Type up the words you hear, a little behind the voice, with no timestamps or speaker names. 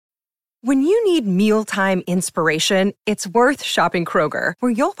When you need mealtime inspiration, it's worth shopping Kroger,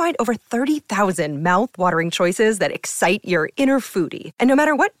 where you'll find over 30,000 mouth-watering choices that excite your inner foodie. And no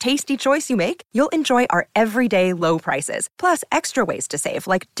matter what tasty choice you make, you'll enjoy our everyday low prices, plus extra ways to save,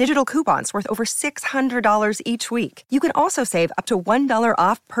 like digital coupons worth over $600 each week. You can also save up to $1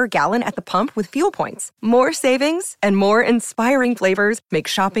 off per gallon at the pump with fuel points. More savings and more inspiring flavors make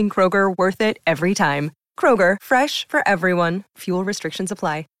shopping Kroger worth it every time. Kroger, fresh for everyone. Fuel restrictions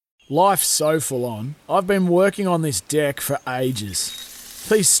apply. Life's so full on. I've been working on this deck for ages.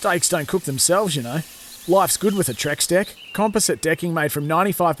 These steaks don't cook themselves, you know. Life's good with a Trex deck. Composite decking made from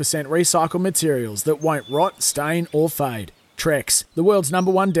 95% recycled materials that won't rot, stain or fade. Trex, the world's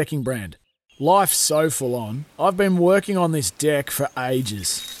 #1 decking brand. Life's so full on. I've been working on this deck for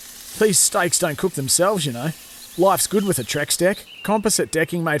ages. These steaks don't cook themselves, you know. Life's good with a Trex deck. Composite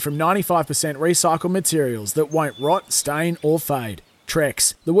decking made from 95% recycled materials that won't rot, stain or fade.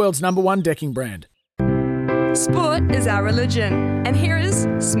 Trex, the world's #1 decking brand. Sport is our religion, and here is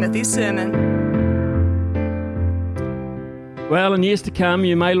Smithy's sermon. Well, in years to come,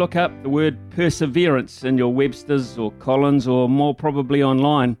 you may look up the word perseverance in your Webster's or Collins or more probably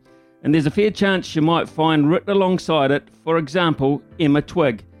online, and there's a fair chance you might find written alongside it, for example, Emma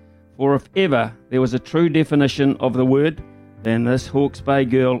Twigg. For if ever there was a true definition of the word, then this Hawke's Bay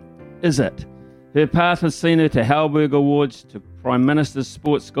girl is it. Her path has seen her to Halberg Awards, to Prime Minister's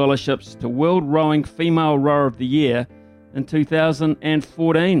Sports Scholarships, to World Rowing Female Rower of the Year in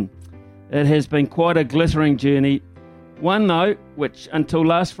 2014. It has been quite a glittering journey. One, though, which until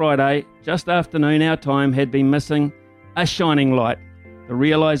last Friday, just after noon our time, had been missing a shining light, the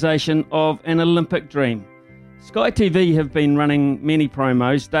realisation of an Olympic dream. Sky TV have been running many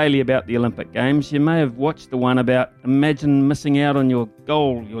promos daily about the Olympic Games. You may have watched the one about imagine missing out on your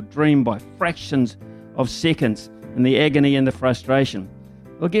goal, your dream by fractions of seconds, and the agony and the frustration.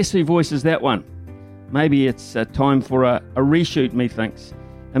 Well, guess who voices that one? Maybe it's time for a reshoot, methinks.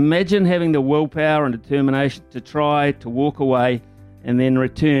 Imagine having the willpower and determination to try to walk away and then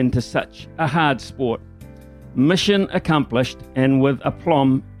return to such a hard sport. Mission accomplished, and with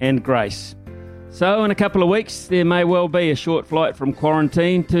aplomb and grace. So in a couple of weeks, there may well be a short flight from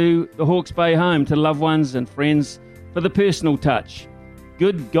quarantine to the Hawke's Bay home to loved ones and friends for the personal touch.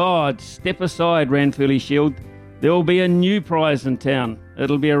 Good God, step aside, Ranfurly Shield. There will be a new prize in town.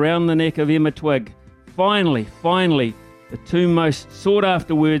 It'll be around the neck of Emma Twigg. Finally, the two most sought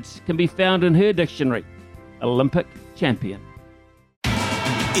after words can be found in her dictionary. Olympic champion.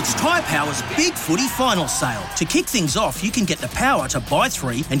 It's Tyre Power's Big Footy Final Sale. To kick things off, you can get the power to buy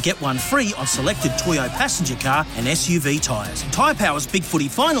 3 and get 1 free on selected Toyo passenger car and SUV tyres. Tyre Power's Big Footy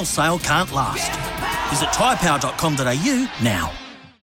Final Sale can't last. Visit tyrepower.com.au now.